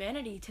bring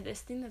humanity to this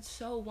thing that's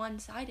so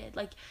one-sided.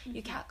 Like,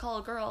 you catcall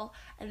a girl,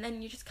 and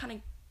then you just kind of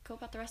go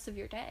about the rest of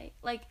your day.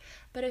 Like,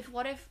 but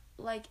what if,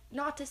 like,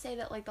 not to say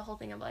that, like, the whole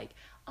thing of, like,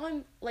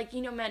 I'm, like,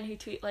 you know, men who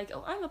tweet, like,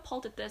 oh, I'm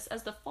appalled at this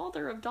as the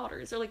father of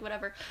daughters, or, like,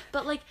 whatever,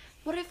 but, like,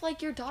 what if,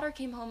 like, your daughter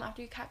came home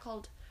after you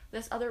catcalled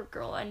this other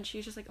girl, and she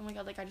was just like, oh my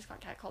god, like, I just got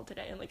catcalled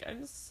today, and, like,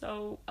 I'm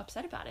so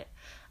upset about it.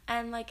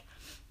 And, like,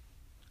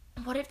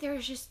 what if there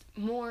was just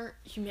more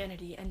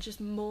humanity and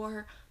just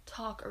more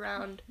talk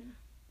around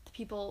the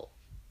people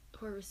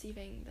who are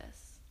receiving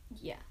this?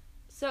 Yeah.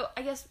 So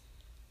I guess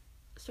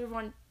sort of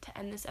want to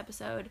end this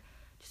episode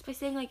just by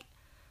saying, like,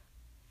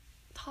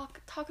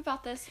 talk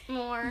about this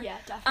more. Yeah,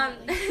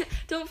 definitely.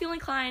 Don't feel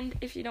inclined,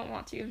 if you don't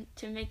want to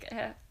make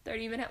a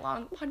 30-minute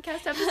long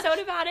podcast episode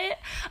about it.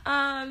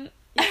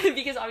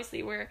 Because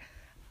obviously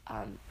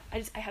I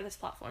have this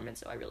platform, and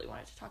so I really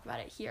wanted to talk about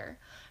it here.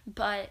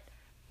 But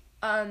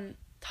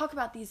talk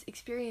about these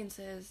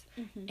experiences,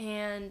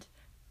 and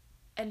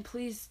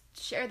please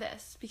share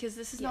this, because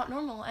this is not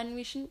normal, and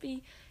we shouldn't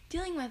be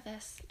dealing with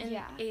this in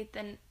 8th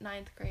and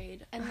 9th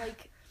grade. And,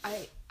 like,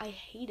 I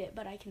hate it,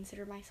 but I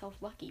consider myself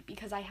lucky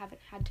because I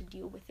haven't had to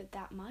deal with it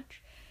that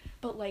much.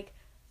 But, like,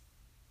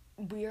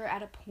 we're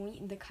at a point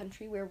in the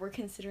country where we're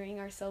considering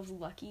ourselves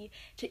lucky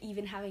to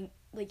even having,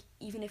 like,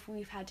 even if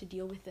we've had to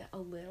deal with it a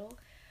little,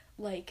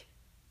 like,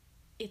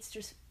 it's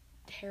just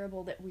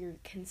terrible that we're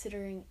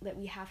considering that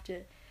we have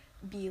to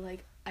be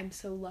like, I'm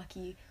so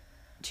lucky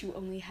to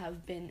only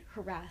have been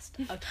harassed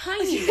a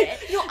tiny bit.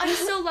 No, I'm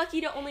so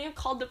lucky to only have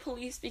called the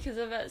police because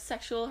of a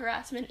sexual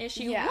harassment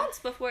issue once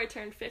before I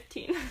turned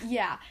 15.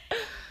 Yeah.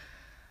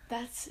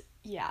 That's,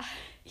 yeah.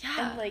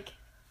 And, like,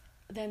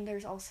 then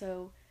there's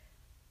also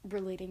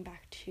relating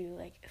back to,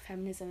 like,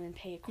 feminism and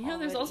pay equality. You know,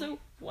 there's also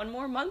one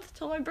more month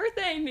till my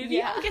birthday.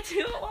 Maybe I'll get to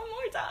do it one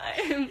more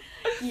time.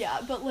 Yeah,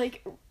 but,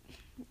 like,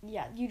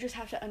 yeah, you just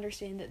have to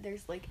understand that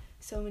there's, like,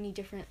 so many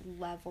different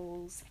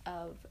levels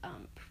of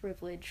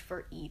privilege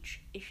for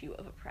each issue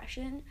of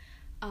oppression,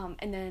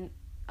 and then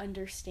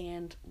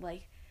understand,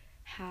 like,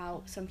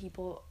 how some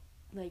people,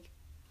 like,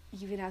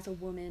 even as a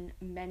woman,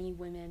 many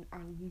women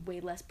are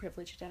way less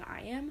privileged than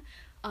I am,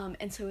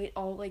 and so it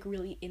all, like,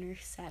 really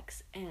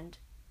intersects, and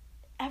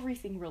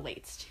everything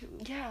relates to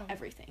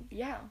everything.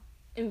 Yeah.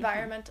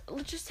 Environmental,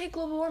 let's just take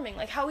global warming,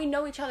 like, how we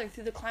know each other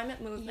through the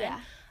climate movement.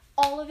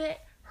 All of it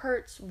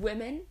hurts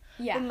women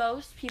the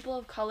most, people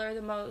of color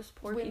the most,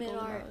 poor women people the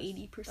are most.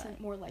 80%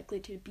 more likely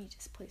to be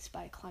displaced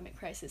by a climate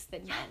crisis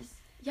than men.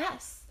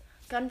 Yes.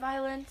 Gun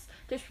violence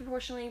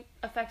disproportionately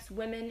affects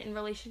women in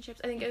relationships.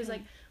 I think it was,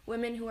 like,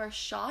 women who are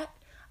shot,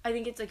 I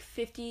think it's, like,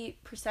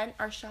 50%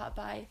 are shot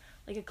by,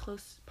 like, a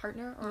close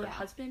partner or a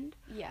husband.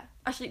 Yeah.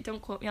 Actually,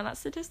 don't quote me on that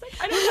statistic.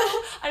 I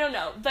don't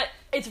know. But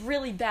it's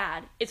really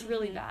bad. It's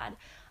really bad.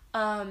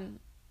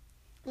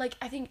 Like,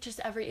 I think just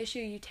every issue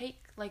you take,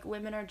 like,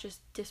 women are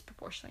just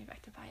disproportionately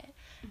affected by it.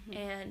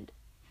 And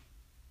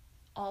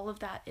all of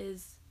that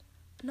is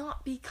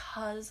not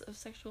because of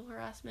sexual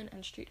harassment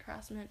and street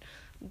harassment,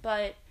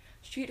 but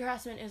street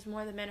harassment is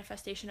more the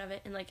manifestation of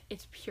it in, like,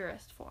 its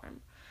purest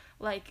form.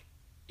 Like,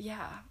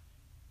 yeah,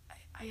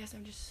 I guess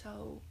I'm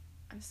still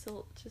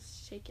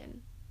just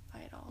shaken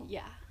by it all.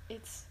 Yeah,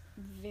 it's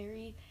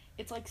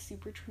like,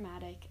 super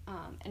traumatic,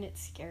 and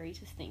it's scary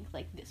to think,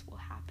 like, this will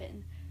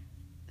happen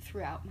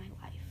throughout my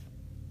life.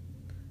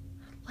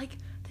 Like,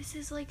 this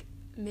is, like,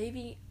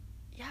 maybe,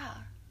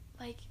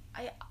 like,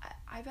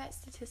 I bet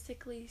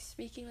statistically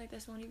speaking, like,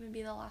 this won't even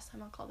be the last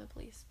time I'll call the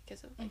police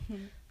because of, like,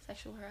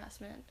 sexual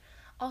harassment.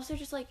 Also,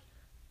 just, like,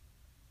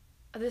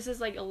 this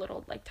is, like, a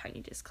little, like,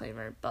 tiny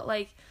disclaimer, but,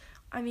 like,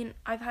 I mean,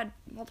 I've had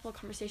multiple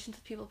conversations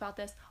with people about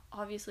this.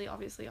 Obviously,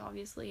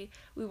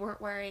 we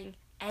weren't wearing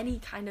any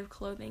kind of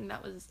clothing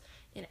that was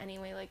in any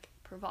way, like,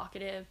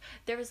 provocative.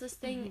 There was this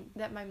thing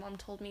that my mom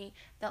told me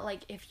that,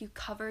 like, if you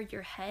cover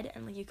your head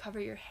and, like, you cover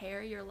your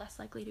hair, you're less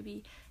likely to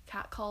be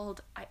catcalled.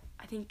 I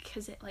think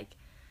because it, like,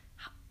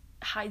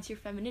 hides your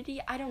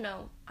femininity. I don't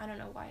know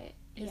why it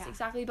is Yeah.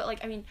 exactly, but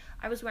like, I mean,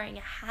 I was wearing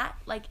a hat,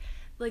 like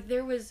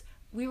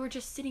we were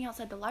just sitting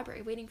outside the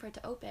library waiting for it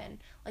to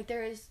open. Like,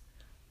 there is,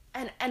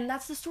 and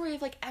that's the story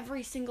of like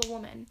every single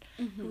woman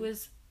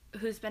who's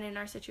been in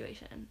our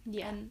situation,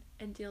 Yeah.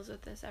 and deals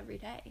with this every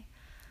day.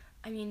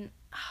 I mean,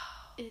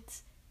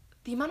 it's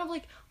the amount of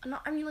like,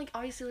 not, I mean, like,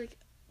 obviously, like,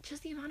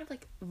 just the amount of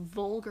like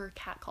vulgar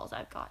catcalls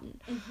I've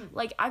gotten.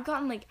 Like, I've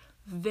gotten like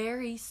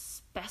very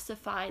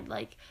specified,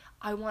 like,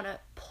 I want to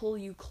pull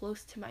you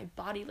close to my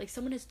body. Like,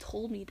 someone has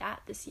told me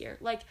that this year.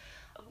 Like,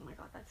 Oh my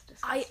god, that's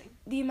disgusting.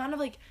 the amount of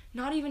like,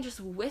 not even just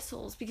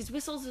whistles, because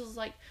whistles is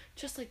like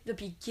just like the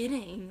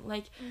beginning,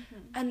 like,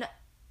 and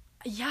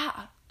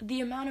yeah,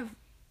 the amount of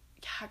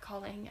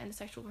catcalling and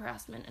sexual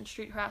harassment and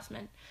street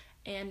harassment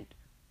and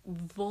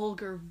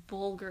vulgar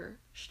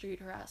street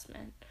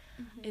harassment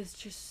is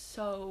just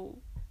so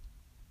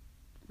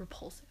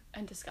repulsive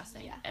and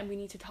disgusting. Yeah. And we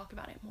need to talk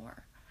about it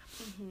more.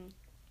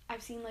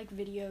 I've seen like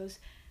videos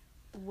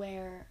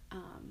where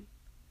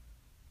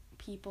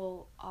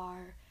people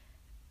are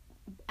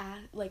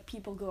like,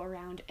 people go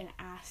around and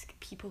ask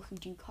people who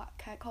do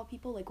catcall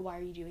people, like, why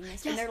are you doing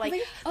this? Yes, and they're like,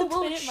 the oh, well,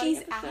 Planet Money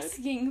she's episode.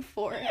 asking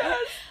for it.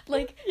 Yes.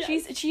 Like,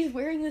 Yes. she's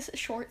wearing this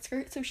short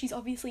skirt, so she's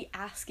obviously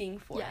asking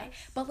for it. Yes.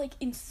 But like,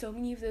 in so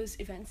many of those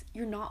events,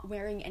 you're not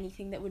wearing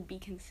anything that would be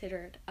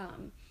considered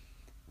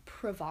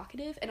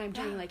provocative, and I'm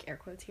doing Yeah. like air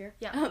quotes here.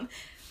 Yeah.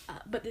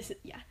 But this is,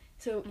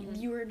 so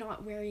you are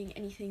not wearing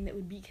anything that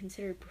would be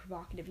considered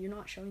provocative. You're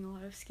not showing a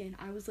lot of skin.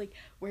 I was like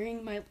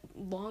wearing my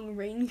long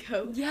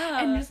raincoat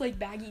and just like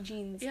baggy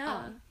jeans.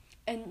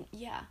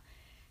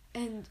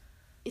 And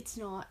it's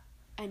not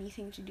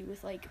anything to do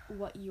with like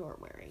what you're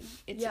wearing.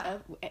 It's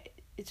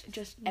it's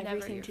just Never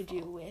everything your to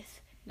do fault.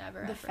 with Never,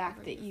 the ever,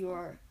 fact ever that your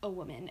fault. you're a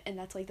woman, and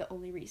that's like the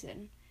only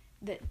reason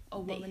that a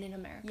woman in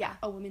America. Yeah,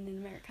 a woman in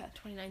America.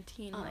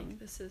 2019, like,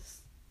 this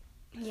is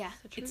Yeah,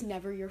 the it's truth.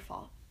 never your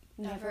fault.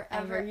 Never,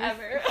 Never, ever, your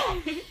ever.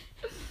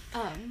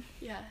 fault.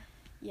 Yeah.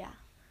 Yeah.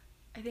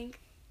 I think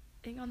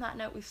on that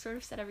note, we've sort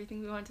of said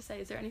everything we wanted to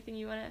say. Is there anything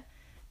you want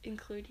to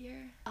include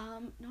here?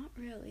 Not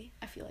really.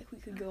 I feel like we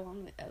could go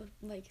on with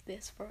like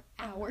this for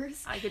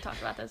hours. I could talk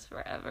about this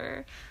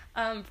forever.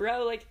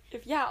 Bro, like,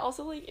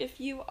 if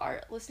you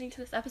are listening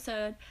to this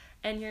episode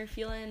and you're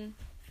feeling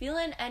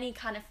any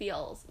kind of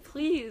feels,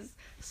 please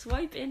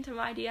swipe into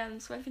my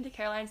DMs, swipe into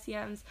Caroline's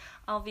DMs.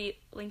 I'll be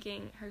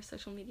linking her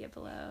social media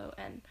below,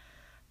 and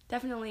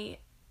definitely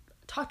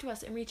talk to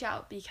us and reach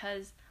out,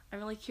 because I'm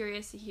really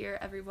curious to hear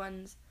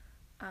everyone's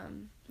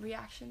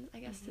reactions, I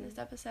guess, to this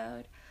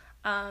episode,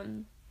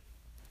 and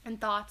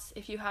thoughts,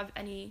 if you have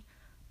any,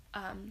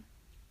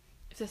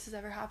 if this has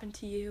ever happened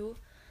to you.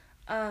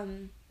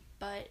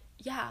 But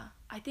yeah,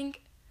 I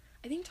think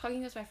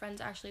talking with my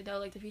friends, actually, though,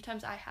 like, the few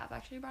times I have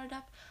actually brought it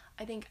up,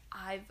 I think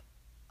I've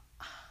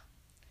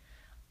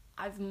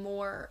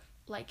more,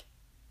 like,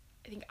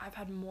 I think I've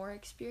had more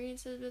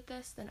experiences with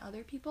this than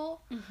other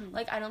people.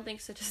 Like, I don't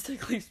think,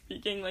 statistically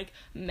speaking, like,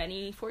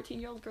 many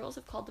 14-year-old girls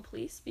have called the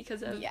police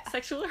because of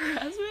sexual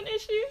harassment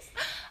issues.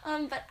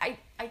 But I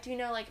do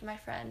know, like, my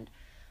friend,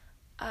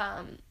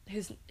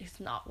 who's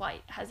not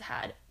white, has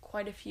had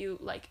quite a few,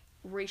 like,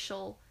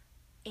 racial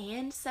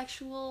and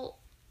sexual,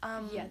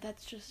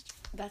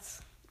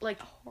 that's like,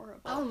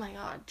 horrible. Oh my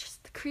god,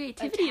 just the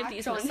creativity of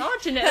these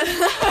misogynists.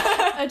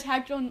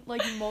 Attacked on,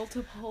 like,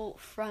 multiple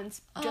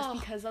fronts just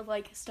because of,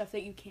 like, stuff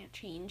that you can't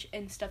change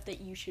and stuff that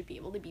you should be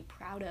able to be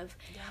proud of.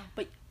 Yeah.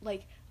 But,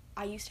 like,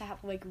 I used to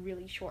have, like,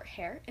 really short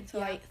hair, and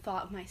so I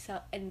thought of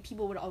myself, and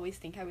people would always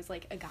think I was,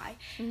 like, a guy,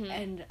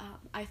 and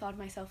I thought of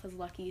myself as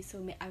lucky,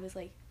 so I was,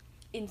 like,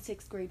 in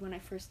 6th grade when I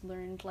first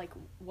learned, like,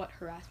 what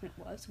harassment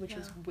was, which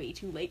is way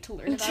too late to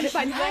learn about it,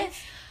 by the way.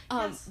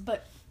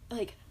 But,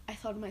 like, I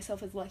thought of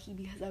myself as lucky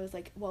because I was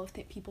like, well, if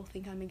people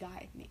think I'm a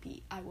guy,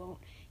 maybe I won't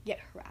get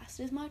harassed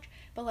as much,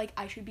 but, like,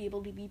 I should be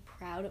able to be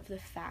proud of the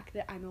fact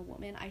that I'm a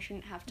woman. I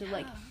shouldn't have to,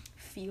 like,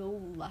 feel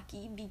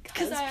lucky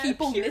because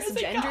people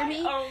misgender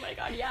me. Oh my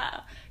god,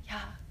 yeah.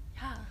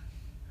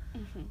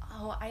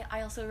 Oh,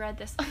 I also read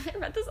this. I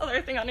read this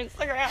other thing on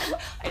Instagram.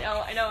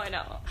 I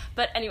know.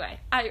 But anyway,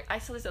 I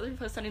saw this other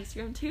post on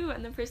Instagram too,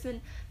 and the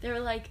person, they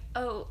were like,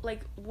 oh,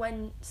 like,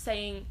 when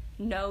saying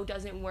no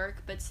doesn't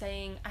work, but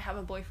saying I have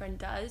a boyfriend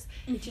does,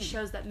 it just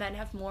shows that men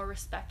have more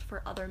respect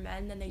for other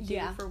men than they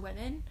do for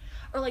women,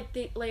 or like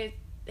they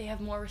have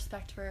more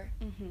respect for.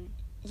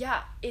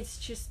 It's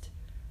just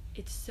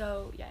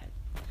so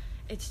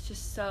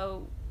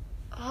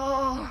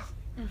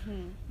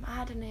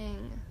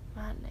maddening.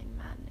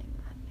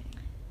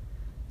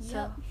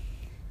 So,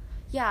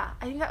 yeah,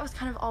 I think that was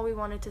kind of all we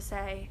wanted to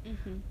say.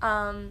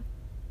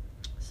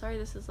 Sorry,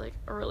 this is, like,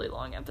 a really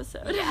long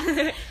episode.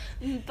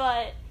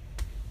 But,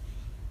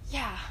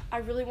 yeah, I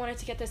really wanted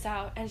to get this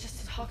out and just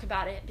to talk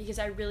about it, because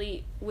I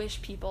really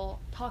wish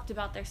people talked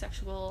about their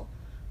sexual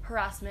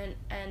harassment,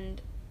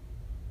 and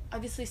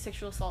obviously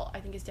sexual assault, I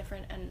think, is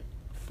different and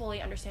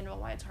fully understandable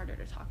why it's harder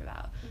to talk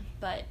about.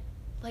 But,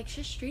 like,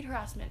 just street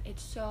harassment,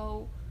 it's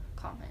so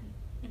common.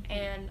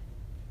 And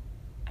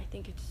I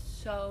think it's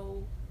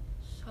so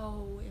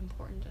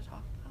important to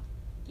talk about.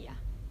 Yeah,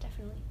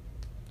 definitely.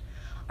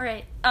 All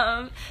right.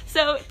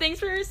 So thanks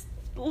for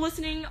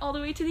listening all the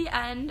way to the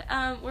end.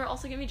 We're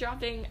also gonna be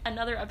dropping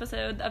another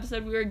episode, the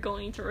episode we were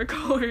going to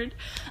record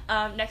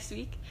next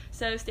week.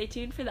 So stay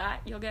tuned for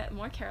that. You'll get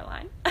more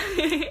Caroline.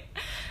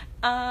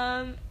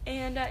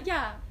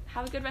 Yeah,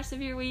 have a good rest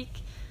of your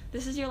week.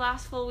 This is your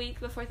last full week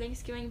before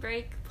Thanksgiving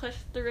break. Push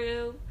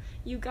through.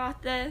 You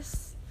got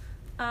this.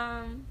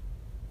 Yeah.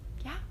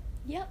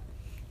 Yep.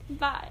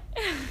 Bye.